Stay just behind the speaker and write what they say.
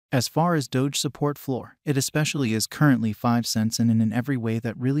As far as Doge support floor, it especially is currently 5 cents and in every way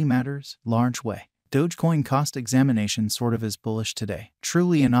that really matters, large way. Dogecoin cost examination sort of is bullish today,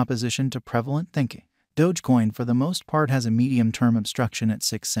 truly in opposition to prevalent thinking. Dogecoin for the most part has a medium-term obstruction at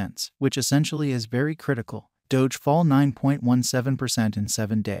 6 cents, which essentially is very critical. Doge fall 9.17% in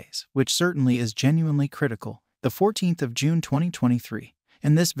 7 days, which certainly is genuinely critical. The 14th of June 2023.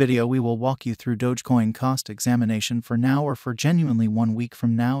 In this video we will walk you through Dogecoin cost examination for now or for genuinely 1 week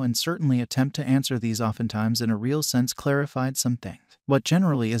from now and certainly attempt to answer these oftentimes in a real sense clarified some things. What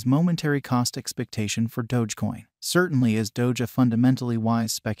generally is momentary cost expectation for Dogecoin? Certainly is Doge a fundamentally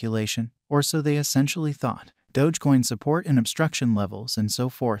wise speculation, or so they essentially thought. Dogecoin support and obstruction levels and so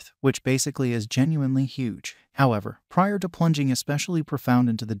forth, which basically is genuinely huge. However, prior to plunging especially profound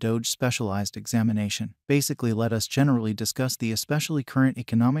into the Doge specialized examination, basically let us generally discuss the especially current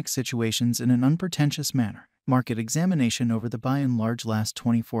economic situations in an unpretentious manner. Market examination over the by and large last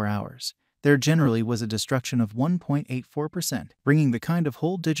 24 hours. There generally was a destruction of 1.84%, bringing the kind of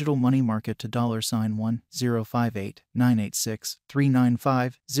whole digital money market to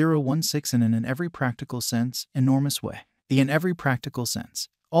 $1,058,986,395,016 in an every practical sense, enormous way. In every practical sense,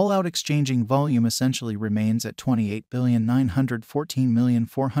 all-out exchanging volume essentially remains at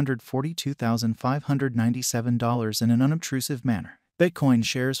 $28,914,442,597 in an unobtrusive manner. Bitcoin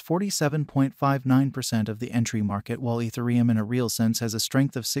shares 47.59% of the entry market, while Ethereum in a real sense has a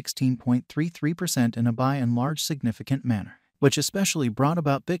strength of 16.33% in a by and large significant manner, which especially brought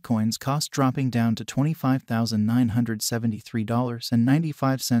about Bitcoin's cost dropping down to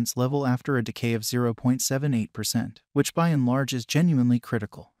 $25,973.95 level after a decay of 0.78%, which by and large is genuinely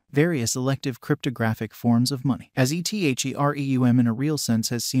critical. Various elective cryptographic forms of money, as Ethereum in a real sense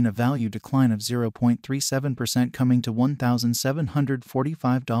has seen a value decline of 0.37% coming to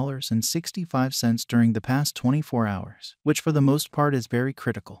 $1,745.65 during the past 24 hours, which for the most part is very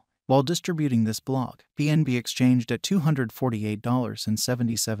critical. While distributing this blog, BNB exchanged at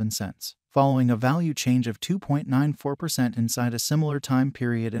 $248.77, following a value change of 2.94% inside a similar time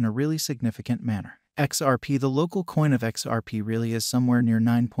period in a really significant manner. XRP, the local coin of XRP, really is somewhere near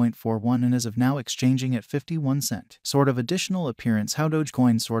 9.41 and as of now exchanging at 51 cents. Sort of additional appearance how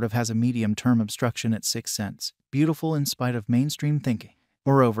Dogecoin sort of has a medium-term obstruction at 6 cents. Beautiful in spite of mainstream thinking.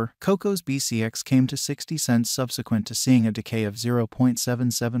 Moreover, Coco's BCX came to 60 cents subsequent to seeing a decay of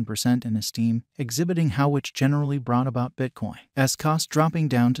 0.77% in esteem, exhibiting how which generally brought about Bitcoin's cost dropping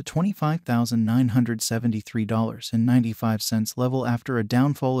down to $25,973.95 level after a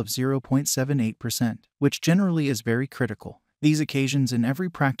downfall of 0.78%, which generally is very critical. These occasions in every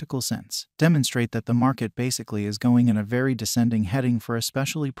practical sense demonstrate that the market basically is going in a very descending heading for a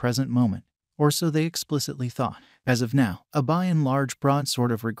specially present moment, or so they explicitly thought. As of now, a by and large broad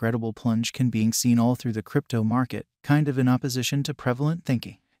sort of regrettable plunge can be seen all through the crypto market, kind of in opposition to prevalent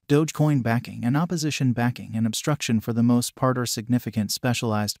thinking. Dogecoin backing and opposition backing and obstruction for the most part are significant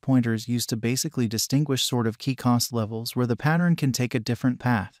specialized pointers used to basically distinguish sort of key cost levels where the pattern can take a different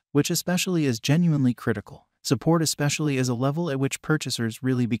path, which especially is genuinely critical. Support especially is a level at which purchasers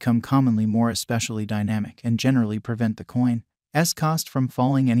really become commonly more especially dynamic and generally prevent the coin's cost from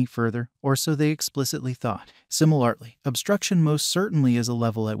falling any further, or so they explicitly thought. Similarly, obstruction most certainly is a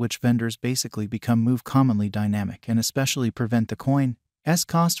level at which vendors basically move commonly dynamic and especially prevent the coin's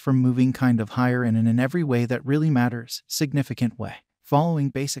cost from moving kind of higher and in an every way that really matters, significant way. Following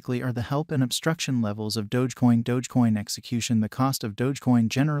basically are the help and obstruction levels of Dogecoin. Dogecoin execution. The cost of Dogecoin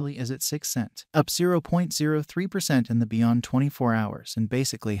generally is at 6 cents, up 0.03% in the beyond 24 hours and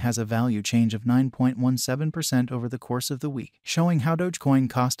basically has a value change of 9.17% over the course of the week, showing how Dogecoin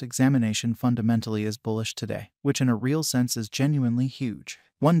cost examination fundamentally is bullish today, which in a real sense is genuinely huge.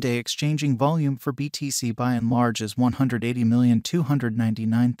 One-day exchanging volume for BTC by and large is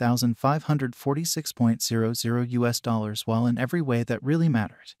 $180,299,546.00 while in every way that really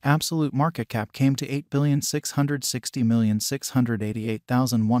matters. Absolute market cap came to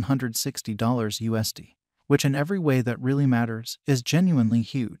 $8,660,688,160 which in every way that really matters is genuinely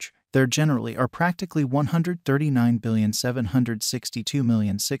huge. There generally are practically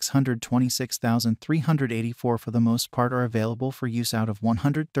 139,762,626,384 for the most part are available for use out of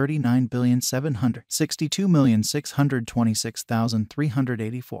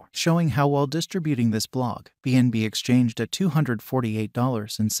 139,762,626,384, showing how while distributing this blog, BNB exchanged at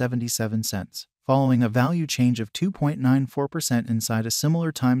 $248.77. Following a value change of 2.94% inside a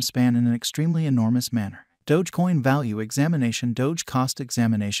similar time span in an extremely enormous manner. Dogecoin value examination. Doge cost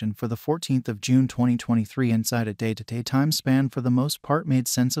examination for the 14th of June 2023 inside a day-to-day time span for the most part made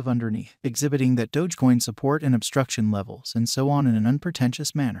sense of underneath, exhibiting that Dogecoin support and obstruction levels and so on in an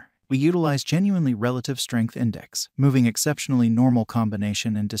unpretentious manner. We utilize genuinely relative strength index, moving exceptionally normal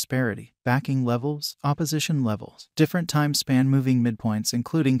combination and disparity, backing levels, opposition levels, different time span moving midpoints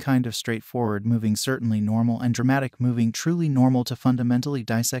including kind of straightforward moving certainly normal and dramatic moving truly normal to fundamentally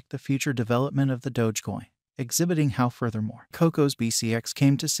dissect the future development of the Dogecoin, exhibiting how furthermore Coco's BCX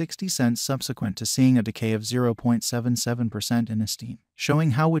came to 60 cents subsequent to seeing a decay of 0.77% in esteem,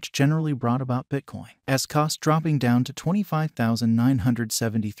 showing how which generally brought about Bitcoin's cost dropping down to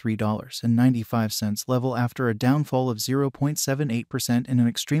 $25,973.95 level after a downfall of 0.78% in an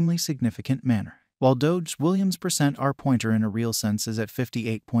extremely significant manner. While Doge's Williams %R pointer in a real sense is at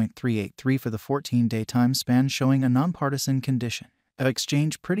 58.383 for the 14-day time span, showing a nonpartisan condition. An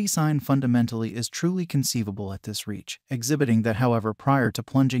exchange pretty sign fundamentally is truly conceivable at this reach, exhibiting that however prior to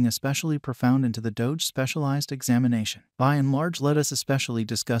plunging especially profound into the Doge specialized examination. By and large, let us especially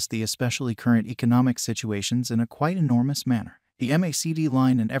discuss the especially current economic situations in a quite enormous manner. The MACD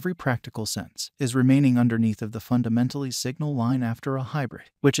line in every practical sense is remaining underneath of the fundamentally signal line after a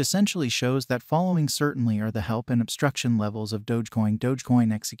hybrid, which essentially shows that following certainly are the help and obstruction levels of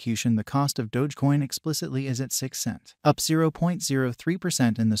Dogecoin execution. The cost of Dogecoin explicitly is at 6 cents, up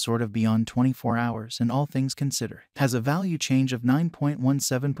 0.03% in the sort of beyond 24 hours and all things considered, has a value change of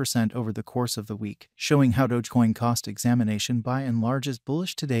 9.17% over the course of the week, showing how Dogecoin cost examination by and large is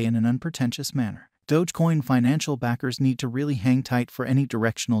bullish today in an unpretentious manner. Dogecoin financial backers need to really hang tight for any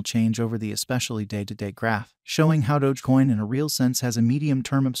directional change over the especially day-to-day graph, showing how Dogecoin in a real sense has a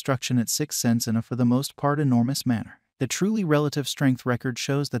medium-term obstruction at 6 cents in a for the most part enormous manner. The truly relative strength record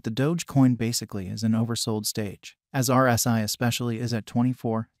shows that the Dogecoin basically is an oversold stage, as RSI especially is at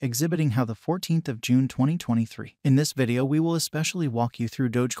 24, exhibiting how the 14th of June 2023. In this video we will especially walk you through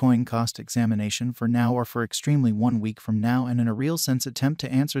Dogecoin cost examination for now or for extremely 1 week from now, and in a real sense attempt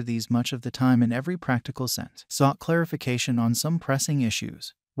to answer these much of the time in every practical sense. Sought clarification on some pressing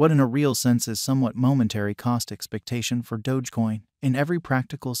issues. What in a real sense is somewhat momentary cost expectation for Dogecoin, in every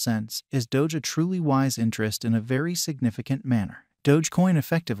practical sense, is Doge a truly wise interest in a very significant manner. Dogecoin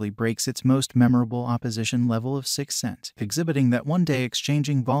effectively breaks its most memorable opposition level of 6 cents, exhibiting that one-day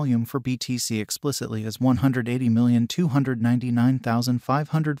exchanging volume for BTC explicitly is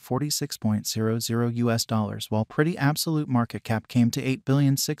 $180,299,546.00 US, while pretty absolute market cap came to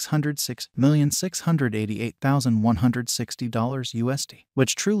 $8,606,688,160 USD,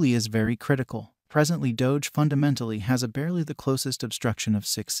 which truly is very critical. Presently Doge fundamentally has a barely the closest obstruction of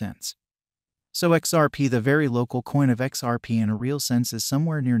 6 cents. So XRP, the very local coin of XRP in a real sense, is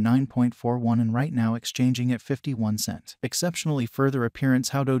somewhere near 9.41 and right now exchanging at 51 cents. Exceptionally further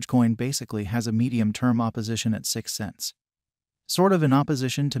appearance how Dogecoin basically has a medium-term opposition at 6 cents. Sort of in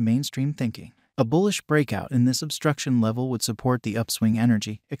opposition to mainstream thinking. A bullish breakout in this obstruction level would support the upswing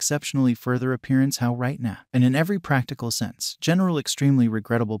energy, exceptionally further appearance how right now. And in every practical sense, general extremely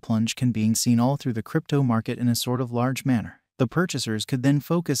regrettable plunge can being seen all through the crypto market in a sort of large manner. The purchasers could then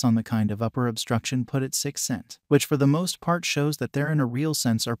focus on the kind of upper obstruction put at 6 cents, which for the most part shows that there in a real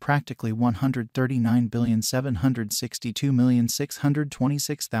sense are practically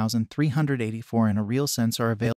 139,762,626,384 in a real sense are available.